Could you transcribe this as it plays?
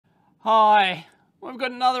Hi, we've got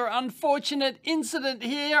another unfortunate incident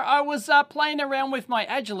here. I was playing around with my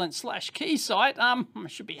Agilent / Keysight, it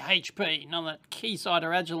should be HP, none of that Keysight or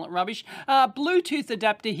Agilent rubbish, Bluetooth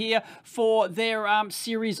adapter here for their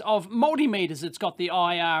series of multimeters. It's got the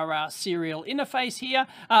IR serial interface here,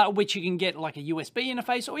 which you can get like a USB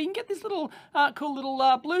interface, or you can get this little cool little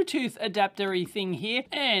Bluetooth adapter-y thing here,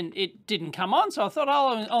 and it didn't come on, so I thought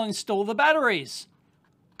I'll install the batteries.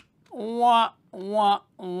 Wah, wah,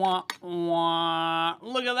 wah, wah.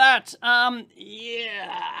 Look at that.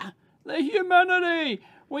 Yeah. The humanity.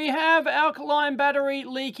 We have alkaline battery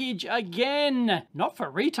leakage again. Not for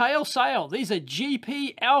retail sale. These are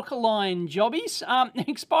GP alkaline jobbies.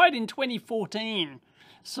 Expired in 2014.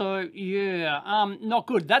 So, yeah, not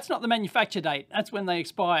good. That's not the manufacture date. That's when they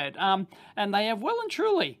expired. And they have well and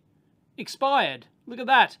truly expired. Look at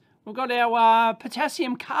that. We've got our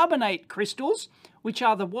potassium carbonate crystals, which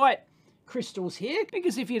are the white crystals here,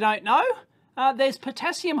 because if you don't know, there's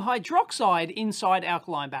potassium hydroxide inside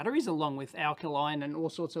alkaline batteries, along with alkaline and all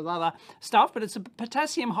sorts of other stuff, but it's a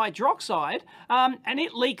potassium hydroxide, and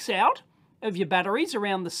it leaks out of your batteries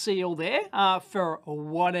around the seal there for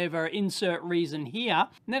whatever insert reason here,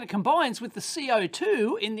 and then it combines with the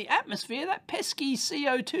CO2 in the atmosphere, that pesky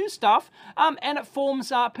CO2 stuff, and it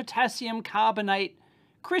forms potassium carbonate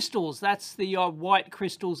crystals. That's the white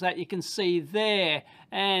crystals that you can see there,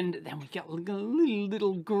 and then we get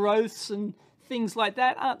little growths and things like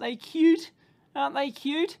that. Aren't they cute? Aren't they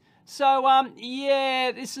cute? So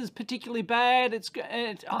yeah, this is particularly bad.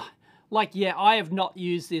 Yeah, I have not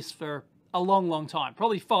used this for a long time,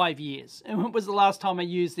 probably 5 years, and it was the last time I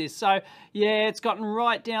used this. So yeah, it's gotten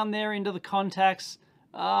right down there into the contacts.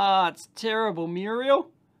 It's terrible,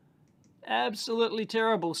 Muriel, absolutely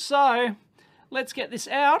terrible. So let's get this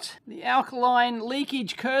out. The alkaline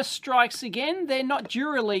leakage curse strikes again. They're not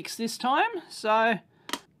Duraleaks this time. So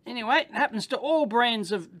anyway, it happens to all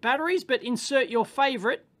brands of batteries, but insert your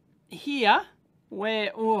favorite here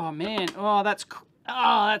where, oh man, that's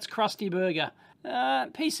crusty burger.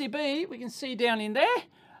 PCB, we can see down in there,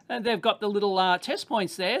 and they've got the little test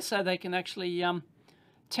points there so they can actually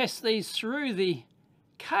test these through the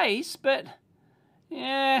case, but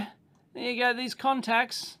yeah, there you go, these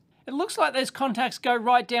contacts. It looks like those contacts go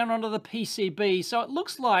right down onto the PCB, so it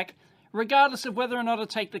looks like, regardless of whether or not I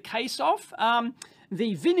take the case off,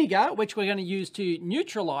 the vinegar, which we're going to use to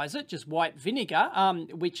neutralize it, just white vinegar,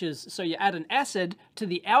 which is, so you add an acid to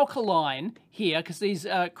the alkaline here, because these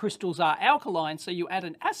crystals are alkaline, so you add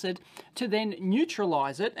an acid to then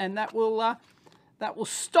neutralize it, and that will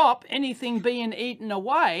stop anything being eaten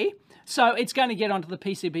away. So it's going to get onto the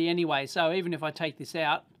PCB anyway, so even if I take this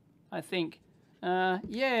out, I think,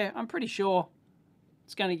 yeah, I'm pretty sure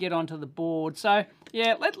it's going to get onto the board. So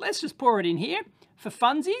yeah, let's just pour it in here for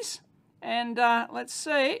funsies. And let's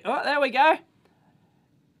see. Oh, there we go.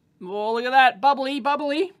 Oh, look at that. Bubbly,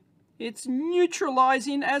 bubbly. It's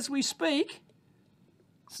neutralizing as we speak.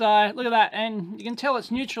 So look at that. And you can tell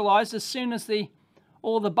it's neutralized as soon as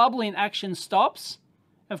all the bubbling action stops.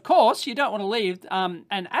 Of course, you don't want to leave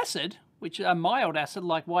an acid, which a mild acid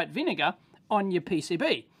like white vinegar, on your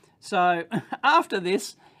PCB. So after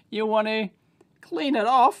this, you want to clean it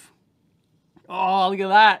off. Oh, look at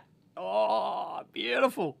that. Oh,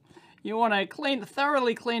 beautiful. You want to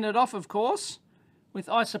thoroughly clean it off, of course, with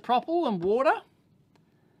isopropyl and water,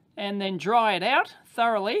 and then dry it out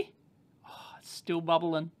thoroughly. Oh, it's still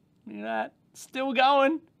bubbling. Look at that. Still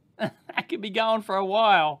going. That could be going for a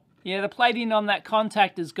while. Yeah, the plating on that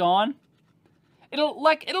contact is gone.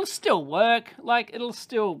 It'll still work.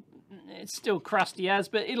 It's still crusty as,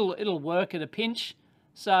 but it'll work at a pinch.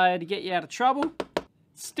 So to get you out of trouble,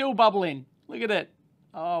 it's still bubbling. Look at it.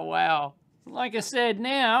 Oh, wow. Like I said,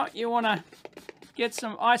 now you want to get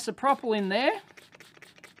some isopropyl in there,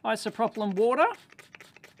 isopropyl and water,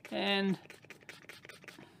 and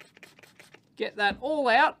get that all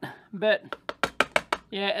out. But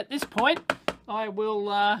yeah, at this point, I will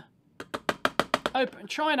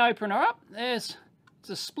try and open her up. There's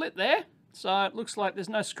a split there, so it looks like there's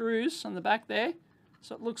no screws on the back there.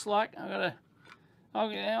 So it looks like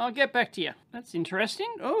I'll get back to you. That's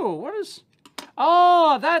interesting. Oh, what is?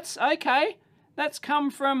 Oh, that's okay. That's come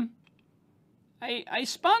from a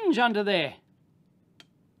sponge under there.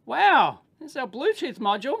 Wow, there's our Bluetooth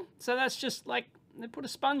module. So that's just like they put a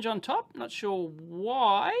sponge on top. Not sure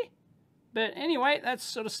why, but anyway, that's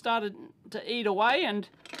sort of started to eat away and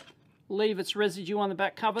leave its residue on the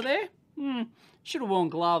back cover there. Should have worn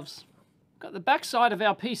gloves. Got the back side of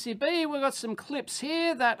our PCB. We've got some clips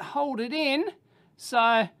here that hold it in.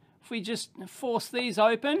 So if we just force these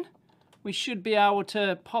open, we should be able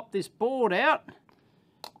to pop this board out.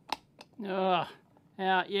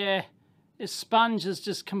 Yeah, this sponge is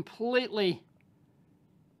just completely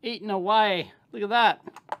eaten away. Look at that.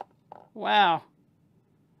 Wow.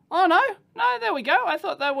 Oh, no, there we go. I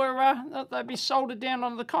thought they were, they'd be soldered down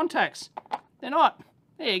onto the contacts. They're not.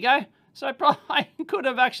 There you go. So I could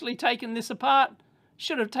have actually taken this apart.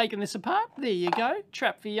 Should have taken this apart. There you go.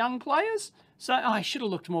 Trap for young players. So I should have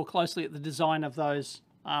looked more closely at the design of those.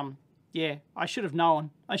 Yeah, I should have known.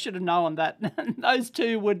 I should have known that those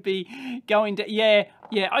two would be going to... Yeah,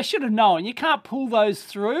 I should have known. You can't pull those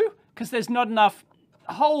through because there's not enough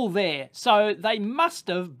hole there. So they must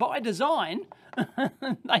have, by design...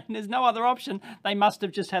 There's no other option. They must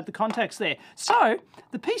have just had the contacts there. So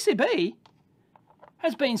the PCB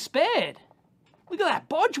has been spared. Look at that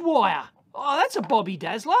bodge wire. Oh, that's a Bobby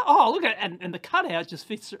Dazzler. Oh, look at it. And the cutout just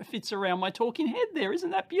fits around my talking head there.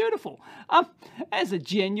 Isn't that beautiful? There's a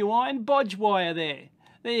genuine bodge wire there.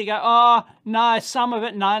 There you go. Oh, no, some of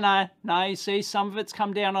it. No, you see, some of it's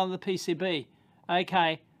come down on the PCB.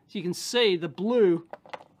 Okay, so you can see the blue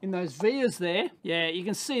in those vias there. Yeah, you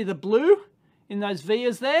can see the blue in those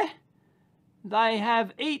vias there. They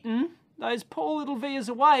have eaten those poor little vias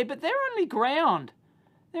away, but they're only ground.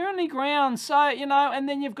 They're only ground, so, you know, and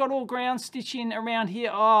then you've got all ground stitching around here.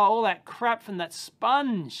 Oh, all that crap from that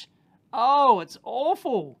sponge. Oh, it's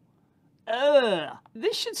awful. Ugh.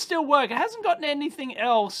 This should still work. It hasn't gotten anything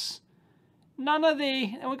else. None of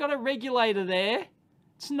the, and we've got a regulator there.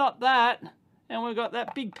 It's not that. And we've got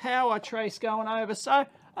that big power trace going over. So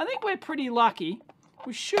I think we're pretty lucky.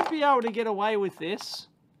 We should be able to get away with this.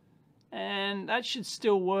 And that should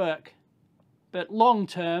still work. But long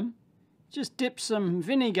term, just dip some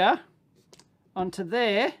vinegar onto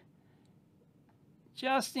there,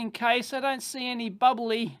 just in case. I don't see any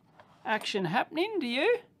bubbly action happening, do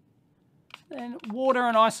you? Then water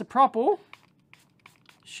and isopropyl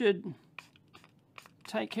should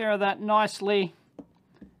take care of that nicely.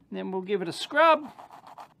 And then we'll give it a scrub,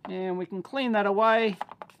 and we can clean that away.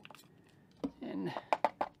 And,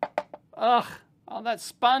 oh, that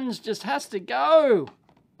sponge just has to go.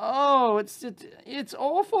 Oh, it's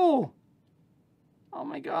awful. Oh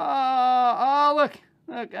my God. Oh,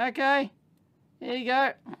 look, okay. There you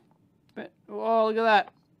go. But, oh, look at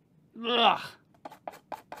that. Ugh.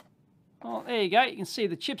 Oh, there you go. You can see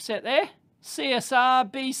the chipset there. CSR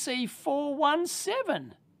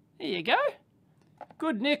BC417. There you go.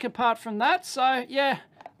 Good nick apart from that. So, yeah,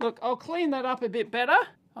 look, I'll clean that up a bit better.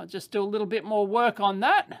 I'll just do a little bit more work on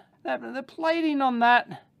that. The plating on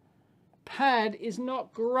that pad is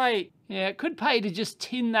not great. Yeah, it could pay to just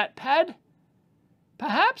tin that pad.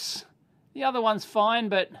 Perhaps. The other one's fine,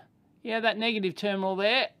 but yeah, that negative terminal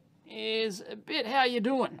there is a bit how you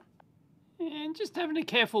doing. And just having a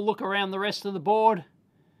careful look around the rest of the board.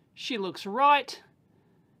 She looks right.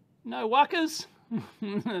 No wuckers.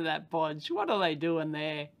 That bodge. What are they doing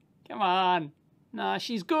there? Come on. No,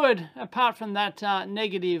 she's good, apart from that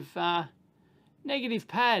negative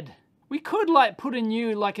pad. We could like put a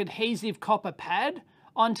new like adhesive copper pad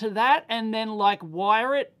onto that and then like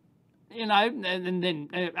wire it, you know, and then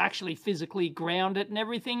actually physically ground it and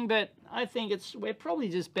everything. But I think we're probably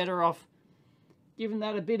just better off giving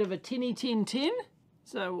that a bit of a tinny tin.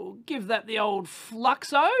 So we'll give that the old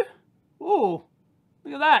fluxo. Ooh,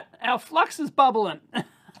 look at that. Our flux is bubbling.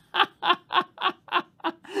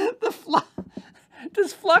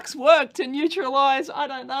 Does flux work to neutralize? I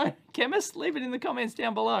don't know. Chemist? Leave it in the comments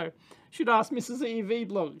down below. Should ask Mrs.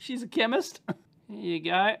 EEVblog. She's a chemist. There you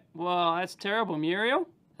go. Wow, that's terrible, Muriel.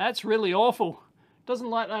 That's really awful. Doesn't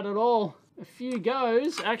like that at all. A few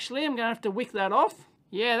goes. Actually, I'm going to have to wick that off.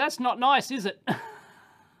 Yeah, that's not nice, is it?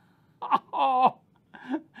 Oh,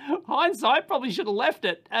 hindsight, probably should have left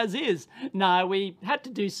it as is. No, we had to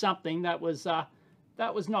do something that was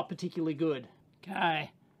not particularly good.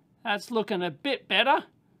 Okay, that's looking a bit better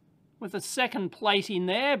with a second plate in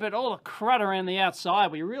there, but all the crud around the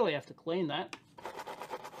outside, we really have to clean that.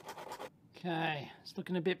 Okay, it's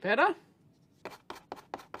looking a bit better.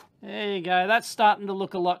 There you go. That's starting to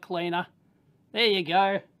look a lot cleaner. There you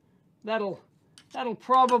go. That'll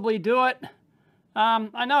probably do it.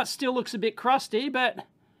 I know it still looks a bit crusty, but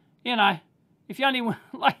you know, if you only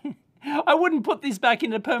like, I wouldn't put this back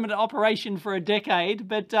into permanent operation for a decade,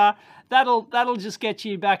 but that'll just get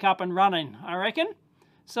you back up and running, I reckon.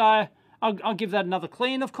 So I'll give that another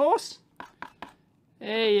clean, of course.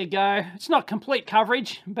 There you go. It's not complete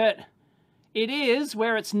coverage, but it is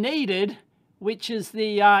where it's needed, which is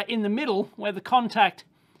the in the middle where the contact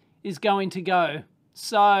is going to go.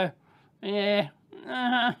 So yeah,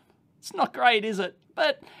 it's not great, is it?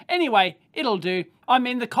 But anyway, it'll do. I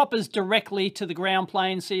mean, the copper's directly to the ground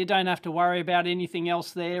plane, so you don't have to worry about anything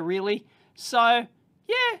else there, really. So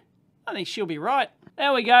yeah, I think she'll be right.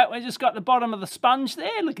 There we go. We just got the bottom of the sponge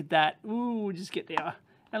there. Look at that. Ooh, just get a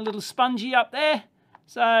little spongy up there.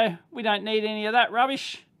 So we don't need any of that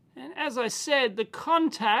rubbish. And as I said, the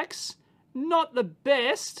contacts, not the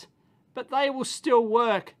best, but they will still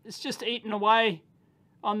work. It's just eaten away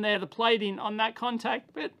on there, the plating on that contact,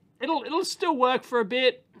 but it'll still work for a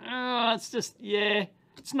bit. It's just, yeah,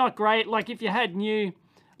 it's not great. Like if you had new,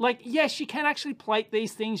 like, yes, you can actually plate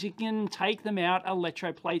these things. You can take them out,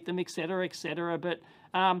 electroplate them, etc., etc. But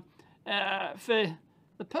for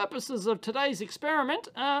the purposes of today's experiment,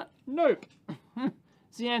 nope.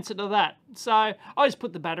 It's the answer to that. So I just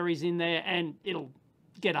put the batteries in there and it'll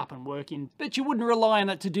get up and working. But you wouldn't rely on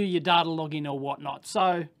it to do your data logging or whatnot.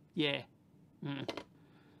 So, yeah.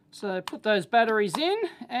 So put those batteries in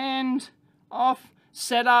and off,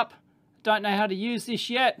 set up. Don't know how to use this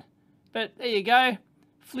yet, but there you go.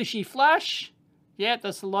 Flishy flash. Yeah,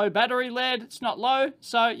 that's the low battery LED. It's not low.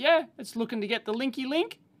 So yeah, it's looking to get the linky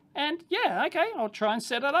link. And yeah, okay, I'll try and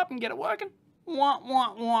set it up and get it working. Wah,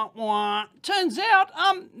 wah, wah, wah. Turns out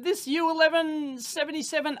this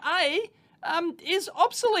U1177A is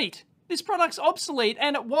obsolete. This product's obsolete,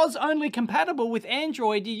 and it was only compatible with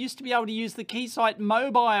Android. You used to be able to use the Keysight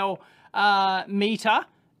mobile meter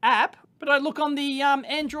app, but I look on the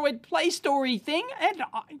Android Play Store thing, and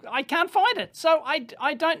I can't find it. So I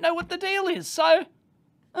don't know what the deal is. So,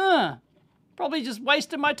 probably just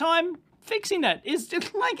wasted my time fixing it. Is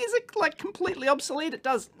it like completely obsolete? It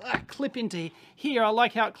does clip into here. I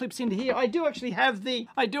like how it clips into here. I do actually have the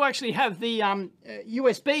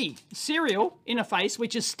USB serial interface,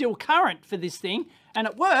 which is still current for this thing, and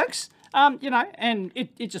it works. You know, and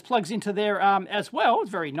it just plugs into there as well.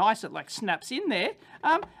 It's very nice. It like snaps in there.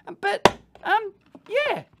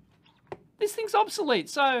 Yeah, this thing's obsolete.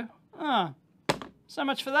 So, so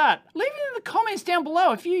much for that. Leave it in the comments down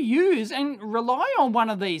below if you use and rely on one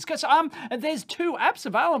of these, because there's two apps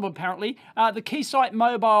available apparently. The Keysight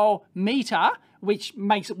mobile meter, which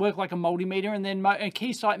makes it work like a multimeter, and then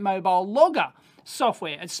Keysight mobile logger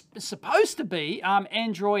software. It's supposed to be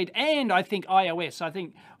Android and I think iOS. I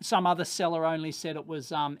think some other seller only said it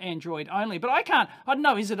was Android only, but I don't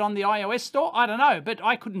know, is it on the iOS store? I don't know, but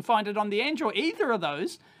I couldn't find it on the Android, either of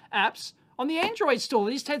those apps. On the Android store,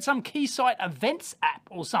 they just had some Keysight events app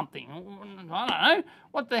or something. I don't know.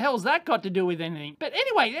 What the hell's that got to do with anything? But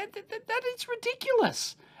anyway, that is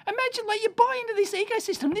ridiculous. Imagine, like, you buy into this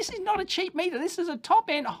ecosystem. This is not a cheap meter. This is a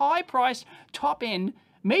top-end, high-priced, top-end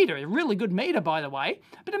meter. A really good meter, by the way.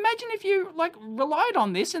 But imagine if you, like, relied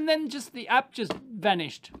on this and then just the app just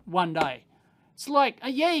vanished one day. It's like,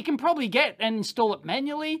 yeah, you can probably get and install it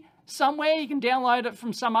manually somewhere. You can download it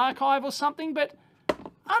from some archive or something, but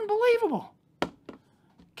unbelievable.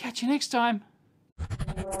 Catch you next time.